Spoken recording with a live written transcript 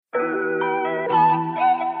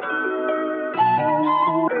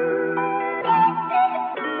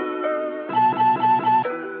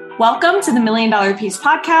Welcome to the $1 Million Peace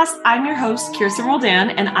Podcast. I'm your host, Kirsten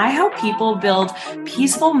Roldan, and I help people build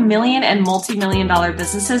peaceful million and multi-million dollar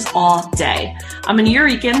businesses all day. I'm a New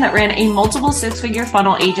Yorican that ran a multiple six-figure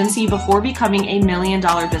funnel agency before becoming a $1 million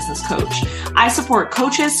business coach. I support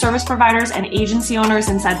coaches, service providers, and agency owners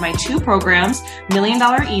inside my two programs, $1 Million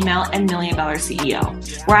Email and $1 Million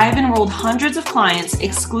CEO, where I've enrolled hundreds of clients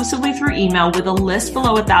exclusively through email with a list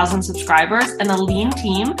below 1,000 subscribers and a lean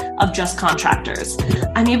team of just contractors.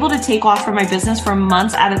 I'm able to take off from my business for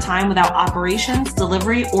months at a time without operations,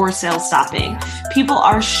 delivery, or sales stopping. People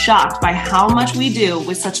are shocked by how much we do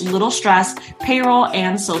with such little stress, payroll,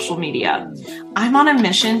 and social media. I'm on a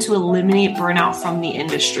mission to eliminate burnout from the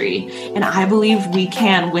industry, and I believe we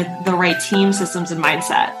can with the right team, systems, and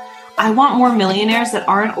mindset. I want more millionaires that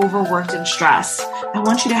aren't overworked and stressed. I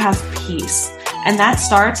want you to have peace. And that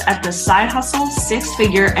starts at the side hustle,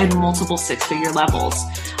 six-figure, and multiple six-figure levels.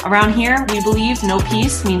 Around here, we believe no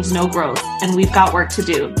peace means no growth, and we've got work to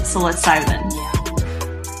do. So let's dive in.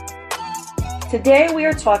 Today, we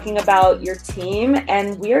are talking about your team,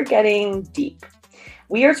 and we are getting deep.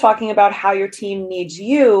 We are talking about how your team needs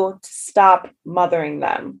you to stop mothering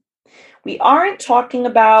them. We aren't talking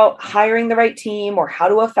about hiring the right team or how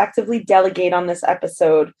to effectively delegate on this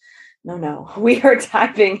episode. No. We are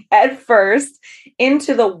diving headfirst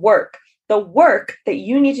into the work that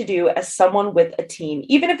you need to do as someone with a team,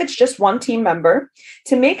 even if it's just one team member,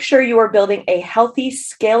 to make sure you are building a healthy,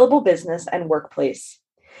 scalable business and workplace.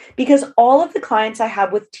 Because all of the clients I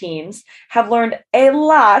have with teams have learned a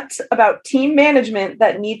lot about team management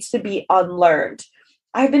that needs to be unlearned.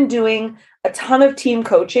 I've been doing a ton of team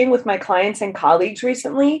coaching with my clients and colleagues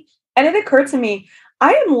recently, and it occurred to me,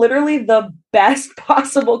 I am literally the best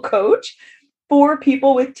possible coach for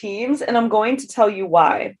people with teams, and I'm going to tell you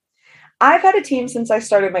why. I've had a team since I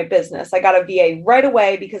started my business. I got a VA right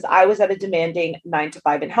away because I was at a demanding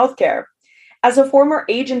 9-to-5 in healthcare. As a former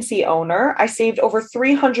agency owner, I saved over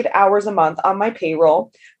 300 hours a month on my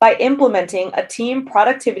payroll by implementing a team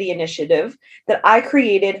productivity initiative that I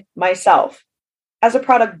created myself. As a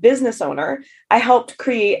product business owner, I helped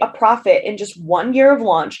create a profit in just 1 year of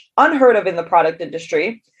launch, unheard of in the product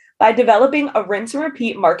industry, by developing a rinse and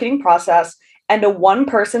repeat marketing process and a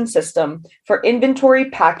one-person system for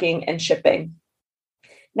inventory, packing, and shipping.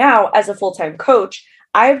 Now, as a full-time coach,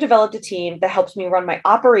 I have developed a team that helps me run my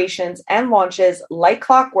operations and launches like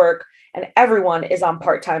clockwork, and everyone is on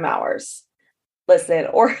part-time hours. Listen,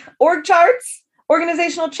 org charts,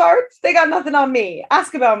 organizational charts, they got nothing on me.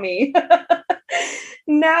 Ask about me.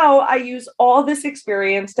 Now I use all this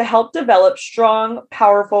experience to help develop strong,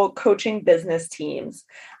 powerful coaching business teams.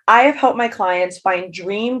 I have helped my clients find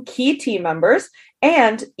dream key team members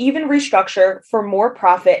and even restructure for more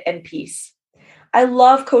profit and peace. I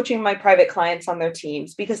love coaching my private clients on their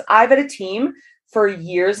teams because I've had a team for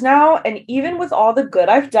years now. And even with all the good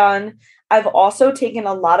I've done, I've also taken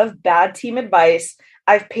a lot of bad team advice.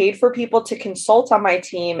 I've paid for people to consult on my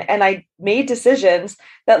team, and I made decisions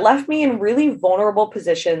that left me in really vulnerable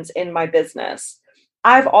positions in my business.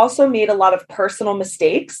 I've also made a lot of personal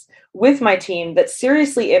mistakes with my team that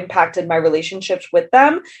seriously impacted my relationships with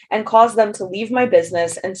them and caused them to leave my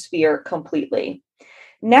business and sphere completely.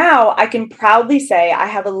 Now I can proudly say I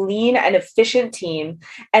have a lean and efficient team,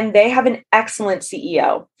 and they have an excellent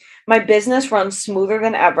CEO. My business runs smoother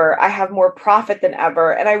than ever. I have more profit than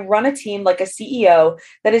ever, and I run a team like a CEO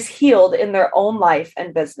that is healed in their own life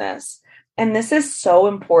and business. And this is so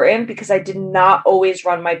important because I did not always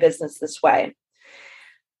run my business this way.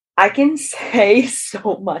 I can say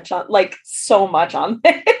so much on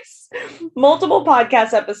this. Multiple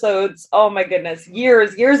podcast episodes. Oh my goodness,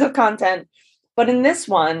 years of content. But in this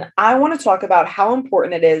one, I want to talk about how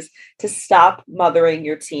important it is to stop mothering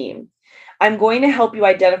your team. I'm going to help you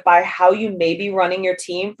identify how you may be running your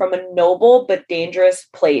team from a noble but dangerous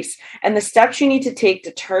place and the steps you need to take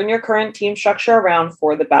to turn your current team structure around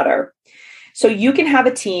for the better. So you can have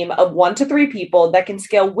a team of 1 to 3 people that can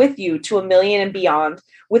scale with you to $1 million and beyond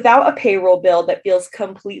without a payroll bill that feels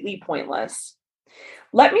completely pointless.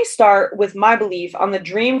 Let me start with my belief on the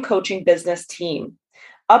dream coaching business team.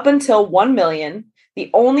 Up until 1 million, the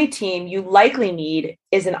only team you likely need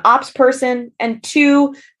is an ops person and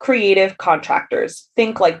 2 creative contractors.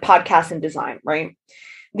 Think like podcast and design, right?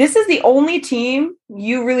 This is the only team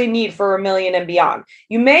you really need for $1 million and beyond.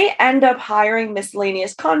 You may end up hiring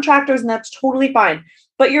miscellaneous contractors, and that's totally fine.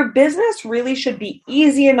 But your business really should be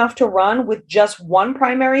easy enough to run with just one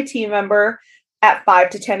primary team member at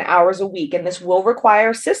 5 to 10 hours a week. And this will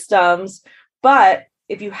require systems, but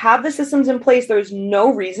If you have the systems in place, there's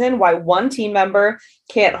no reason why one team member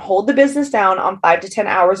can't hold the business down on 5 to 10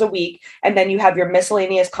 hours a week, and then you have your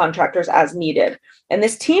miscellaneous contractors as needed. And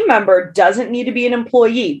this team member doesn't need to be an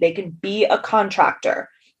employee. They can be a contractor.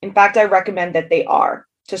 In fact, I recommend that they are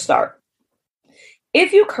to start.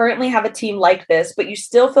 If you currently have a team like this, but you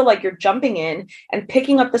still feel like you're jumping in and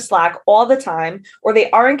picking up the slack all the time, or they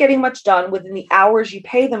aren't getting much done within the hours you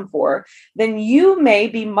pay them for, then you may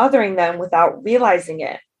be mothering them without realizing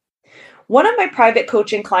it. One of my private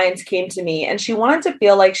coaching clients came to me and she wanted to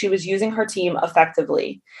feel like she was using her team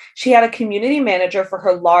effectively. She had a community manager for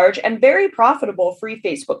her large and very profitable free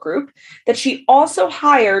Facebook group that she also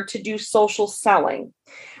hired to do social selling.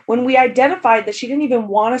 When we identified that she didn't even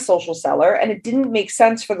want a social seller and it didn't make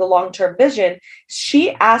sense for the long-term vision,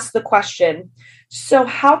 she asked the question, so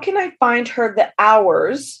how can I find her the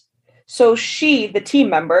hours so she, the team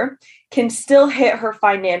member, can still hit her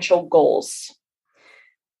financial goals?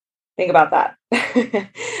 Think about that.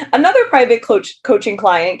 Another private coaching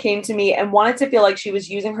client came to me and wanted to feel like she was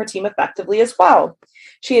using her team effectively as well.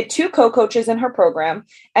 She had 2 co-coaches in her program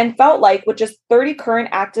and felt like with just 30 current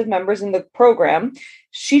active members in the program,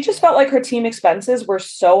 she just felt like her team expenses were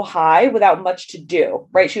so high without much to do,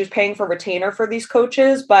 right? She was paying for retainer for these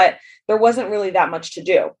coaches, but there wasn't really that much to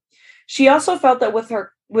do. She also felt that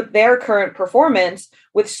with their current performance,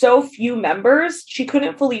 with so few members, she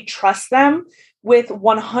couldn't fully trust them with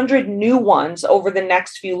 100 new ones over the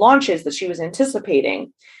next few launches that she was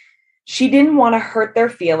anticipating. She didn't want to hurt their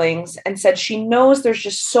feelings and said she knows there's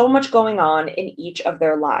just so much going on in each of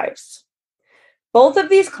their lives. Both of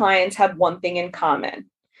these clients have one thing in common.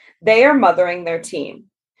 They are mothering their team.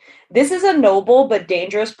 This is a noble but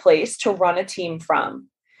dangerous place to run a team from.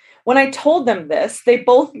 When I told them this, they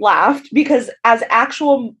both laughed because as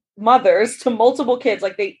actual mothers to multiple kids,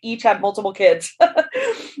 like they each have multiple kids,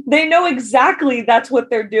 they know exactly that's what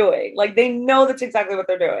they're doing. Like they know that's exactly what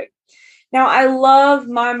they're doing. Now, I love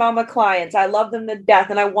my mama clients. I love them to death.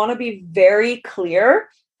 And I want to be very clear.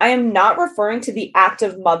 I am not referring to the act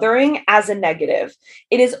of mothering as a negative.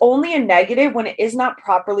 It is only a negative when it is not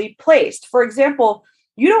properly placed. For example,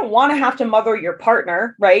 you don't want to have to mother your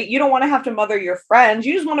partner, right? You don't want to have to mother your friends.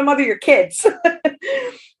 You just want to mother your kids,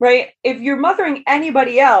 right? If you're mothering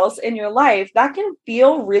anybody else in your life, that can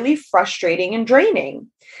feel really frustrating and draining.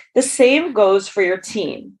 The same goes for your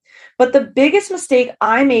team. But the biggest mistake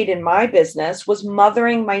I made in my business was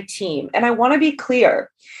mothering my team. And I want to be clear.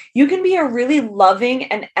 You can be a really loving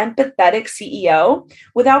and empathetic CEO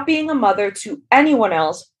without being a mother to anyone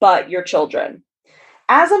else but your children.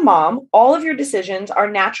 As a mom, all of your decisions are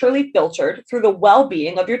naturally filtered through the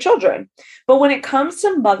well-being of your children. But when it comes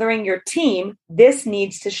to mothering your team, this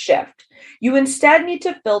needs to shift. You instead need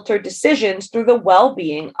to filter decisions through the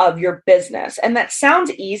well-being of your business. And that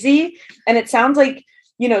sounds easy. And it sounds like,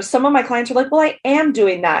 some of my clients are like, well, I am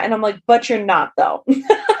doing that. And I'm like, but you're not though.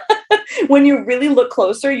 When you really look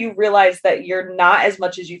closer, you realize that you're not as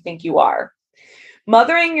much as you think you are.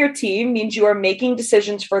 Mothering your team means you are making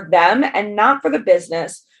decisions for them and not for the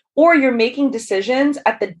business, or you're making decisions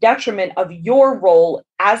at the detriment of your role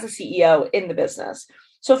as a CEO in the business.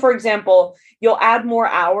 So for example, you'll add more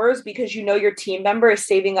hours because you know your team member is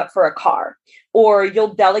saving up for a car, or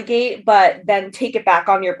you'll delegate, but then take it back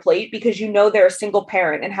on your plate because you know they're a single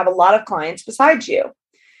parent and have a lot of clients besides you.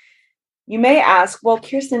 You may ask, well,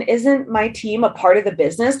 Kirsten, isn't my team a part of the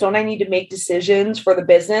business? Don't I need to make decisions for the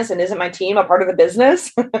business? And isn't my team a part of the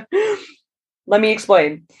business? Let me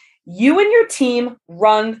explain. You and your team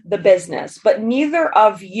run the business, but neither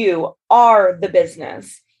of you are the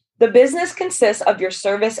business. The business consists of your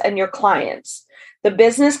service and your clients. The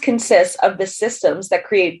business consists of the systems that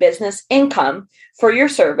create business income for your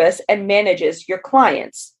service and manages your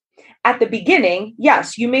clients. At the beginning,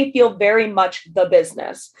 yes, you may feel very much the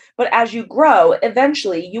business, but as you grow,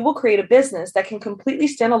 eventually you will create a business that can completely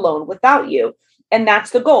stand alone without you. And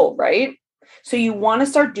that's the goal, right? So you want to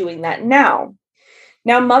start doing that now.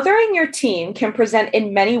 Now, mothering your team can present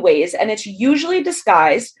in many ways, and it's usually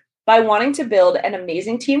disguised by wanting to build an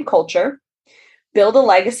amazing team culture, build a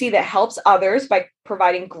legacy that helps others by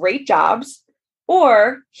providing great jobs,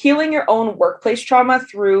 or healing your own workplace trauma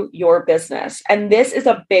through your business. And this is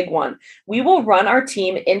a big one. We will run our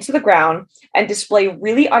team into the ground and display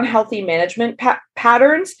really unhealthy management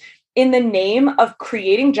patterns in the name of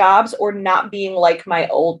creating jobs or not being like my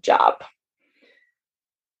old job.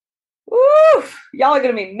 Woo! Y'all are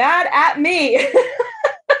going to be mad at me,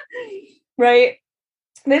 right?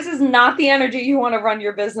 This is not the energy you want to run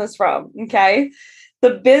your business from, okay?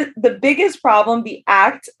 The biggest problem the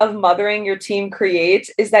act of mothering your team creates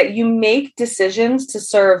is that you make decisions to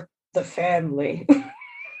serve the family.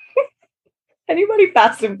 Anybody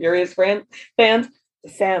Fast and Furious fans? The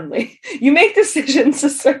family. You make decisions to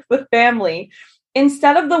serve the family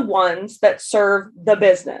instead of the ones that serve the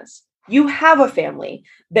business. You have a family.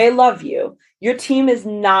 They love you. Your team is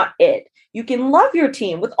not it. You can love your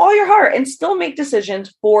team with all your heart and still make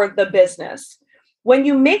decisions for the business. When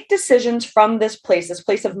you make decisions from this place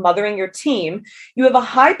of mothering your team, you have a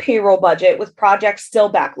high payroll budget with projects still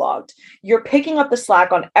backlogged. You're picking up the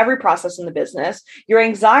slack on every process in the business. Your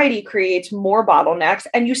anxiety creates more bottlenecks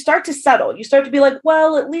and you start to settle. You start to be like,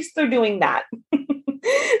 well, at least they're doing that.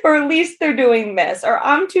 Or at least they're doing this. Or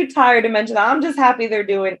I'm too tired to mention that. I'm just happy they're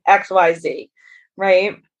doing X, Y, Z,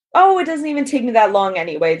 right? Oh, it doesn't even take me that long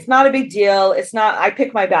anyway. It's not a big deal. It's not, I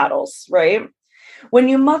pick my battles, right? When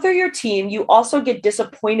you mother your team, you also get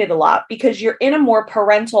disappointed a lot because you're in a more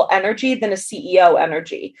parental energy than a CEO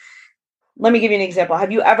energy. Let me give you an example.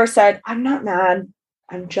 Have you ever said, I'm not mad,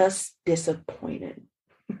 I'm just disappointed?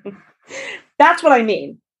 That's what I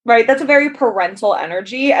mean, right? That's a very parental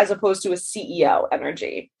energy as opposed to a CEO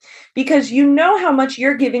energy because you know how much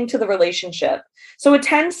you're giving to the relationship. So it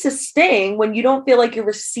tends to sting when you don't feel like you're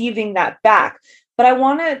receiving that back. But I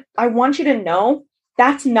want you to know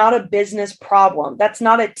that's not a business problem. That's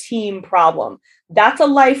not a team problem. That's a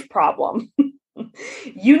life problem.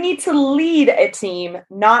 You need to lead a team,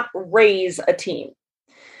 not raise a team.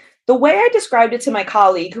 The way I described it to my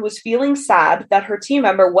colleague who was feeling sad that her team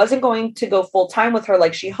member wasn't going to go full time with her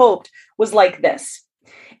like she hoped was like this.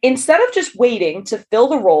 Instead of just waiting to fill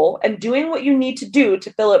the role and doing what you need to do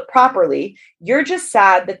to fill it properly, you're just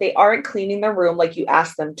sad that they aren't cleaning their room like you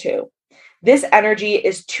asked them to. This energy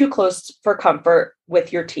is too close for comfort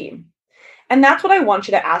with your team. And that's what I want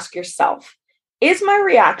you to ask yourself. Is my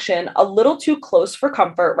reaction a little too close for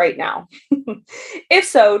comfort right now? If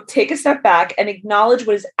so, take a step back and acknowledge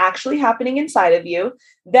what is actually happening inside of you,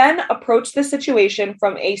 then approach the situation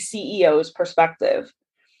from a CEO's perspective.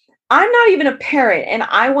 I'm not even a parent, and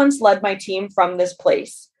I once led my team from this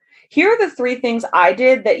place. Here are the 3 things I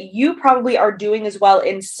did that you probably are doing as well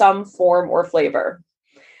in some form or flavor.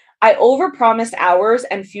 I overpromised hours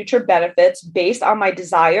and future benefits based on my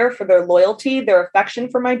desire for their loyalty, their affection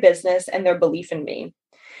for my business, and their belief in me.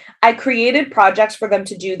 I created projects for them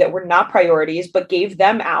to do that were not priorities, but gave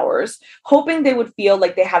them hours, hoping they would feel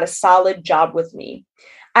like they had a solid job with me.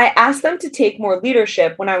 I asked them to take more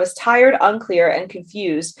leadership when I was tired, unclear, and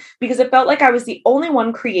confused because it felt like I was the only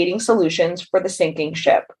one creating solutions for the sinking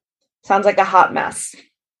ship. Sounds like a hot mess,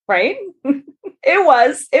 right? It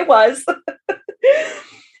was.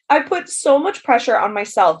 I put so much pressure on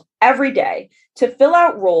myself every day to fill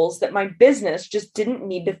out roles that my business just didn't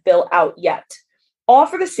need to fill out yet, all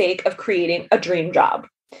for the sake of creating a dream job.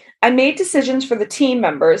 I made decisions for the team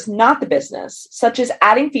members, not the business, such as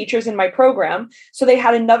adding features in my program so they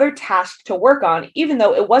had another task to work on, even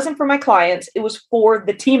though it wasn't for my clients, it was for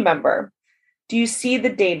the team member. Do you see the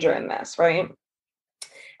danger in this, right?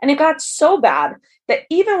 And it got so bad that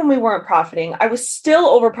even when we weren't profiting, I was still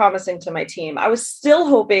overpromising to my team. I was still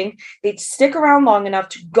hoping they'd stick around long enough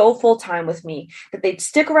to go full time with me, that they'd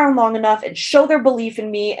stick around long enough and show their belief in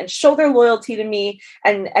me and show their loyalty to me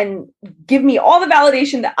and give me all the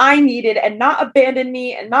validation that I needed and not abandon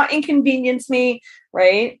me and not inconvenience me,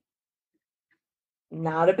 right?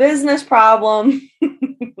 Not a business problem.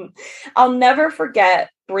 I'll never forget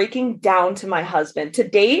breaking down to my husband. To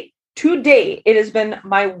date, it has been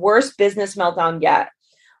my worst business meltdown yet.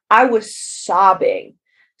 I was sobbing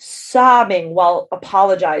while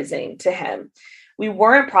apologizing to him. We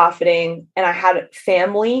weren't profiting, and I had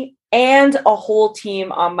family and a whole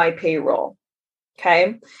team on my payroll.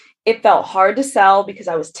 Okay. It felt hard to sell because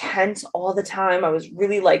I was tense all the time. I was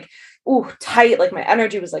really tight. Like my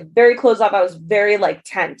energy was very closed off. I was very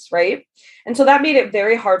tense. Right. And so that made it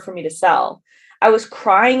very hard for me to sell. I was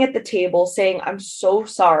crying at the table saying, I'm so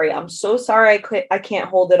sorry. I'm so sorry I can't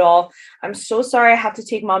hold it all. I'm so sorry I have to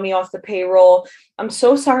take mommy off the payroll. I'm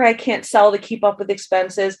so sorry I can't sell to keep up with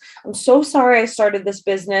expenses. I'm so sorry I started this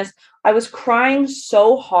business. I was crying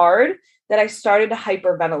so hard that I started to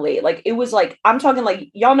hyperventilate. It was I'm talking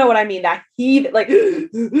y'all know what I mean, that heaving.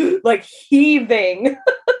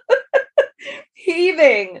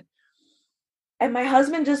 Heaving. And my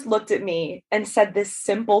husband just looked at me and said this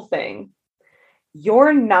simple thing.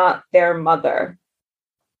 You're not their mother.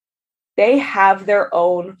 They have their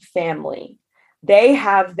own family. They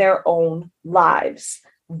have their own lives.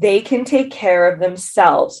 They can take care of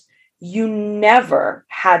themselves. You never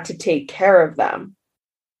had to take care of them.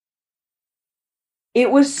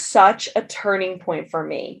 It was such a turning point for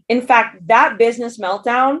me. In fact, that business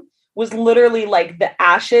meltdown was literally the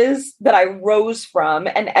ashes that I rose from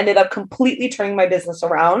and ended up completely turning my business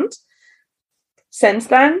around. Since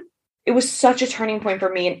then, It was such a turning point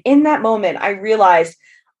for me. And in that moment, I realized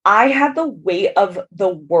I had the weight of the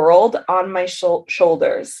world on my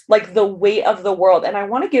shoulders, like the weight of the world. And I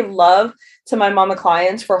want to give love to my mama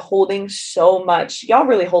clients for holding so much. Y'all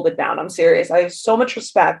really hold it down. I'm serious. I have so much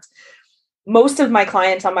respect. Most of my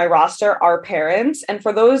clients on my roster are parents. And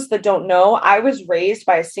for those that don't know, I was raised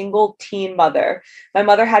by a single teen mother. My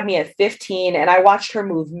mother had me at 15 and I watched her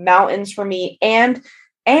move mountains for me and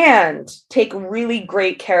take really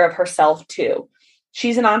great care of herself too.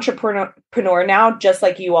 She's an entrepreneur now, just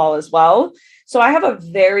like you all as well. So I have a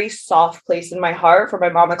very soft place in my heart for my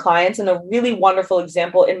mama clients and a really wonderful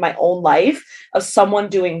example in my own life of someone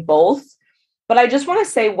doing both. But I just want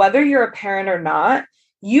to say, whether you're a parent or not,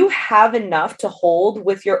 you have enough to hold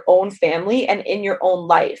with your own family and in your own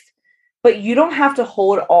life. But you don't have to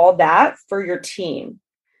hold all that for your team.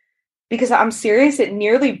 Because I'm serious, it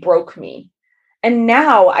nearly broke me. And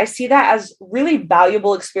now I see that as really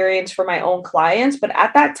valuable experience for my own clients. But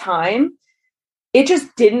at that time, it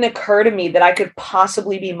just didn't occur to me that I could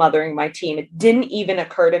possibly be mothering my team. It didn't even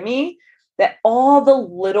occur to me that all the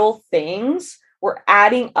little things were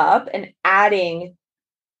adding up and adding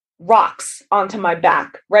rocks onto my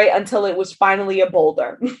back, right? Until it was finally a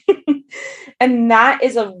boulder. And that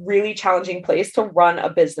is a really challenging place to run a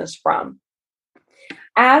business from.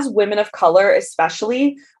 As women of color,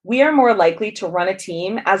 especially, we are more likely to run a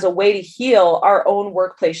team as a way to heal our own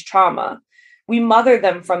workplace trauma. We mother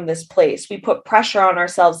them from this place. We put pressure on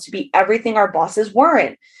ourselves to be everything our bosses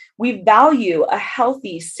weren't. We value a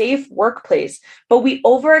healthy, safe workplace, but we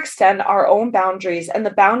overextend our own boundaries and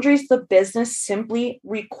the boundaries the business simply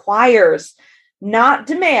requires, not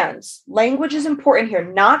demands. Language is important here,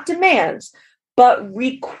 not demands, but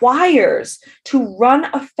requires to run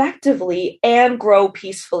effectively and grow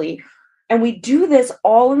peacefully. And we do this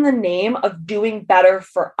all in the name of doing better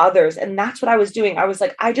for others. And that's what I was doing. I was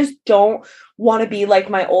like, I just don't want to be like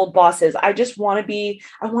my old bosses. I want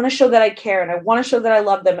to show that I care and I want to show that I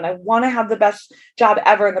love them and I want to have the best job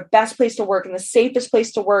ever and the best place to work and the safest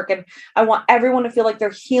place to work. And I want everyone to feel like they're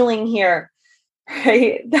healing here,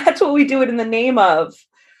 right? That's what we do it in the name of.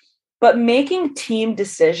 But making team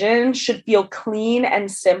decisions should feel clean and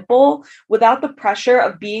simple without the pressure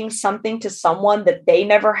of being something to someone that they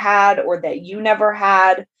never had or that you never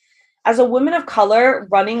had. As a woman of color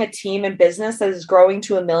running a team and business that is growing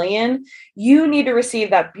to 1 million, you need to receive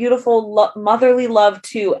that beautiful motherly love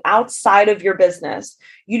too outside of your business.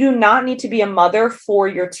 You do not need to be a mother for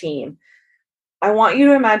your team. I want you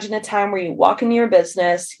to imagine a time where you walk into your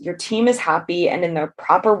business, your team is happy and in their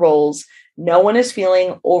proper roles. No one is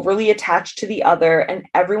feeling overly attached to the other, and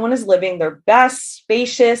everyone is living their best,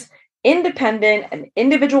 spacious, independent, and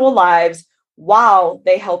individual lives while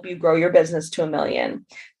they help you grow your business to 1 million.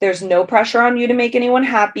 There's no pressure on you to make anyone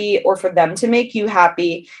happy or for them to make you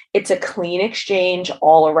happy. It's a clean exchange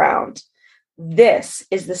all around. This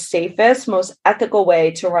is the safest, most ethical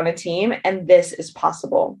way to run a team, and this is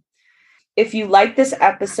possible. If you like this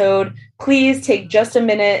episode, please take just 1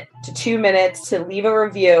 minute to 2 minutes to leave a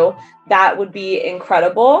review. That would be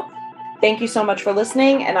incredible. Thank you so much for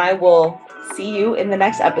listening, and I will see you in the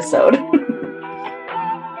next episode.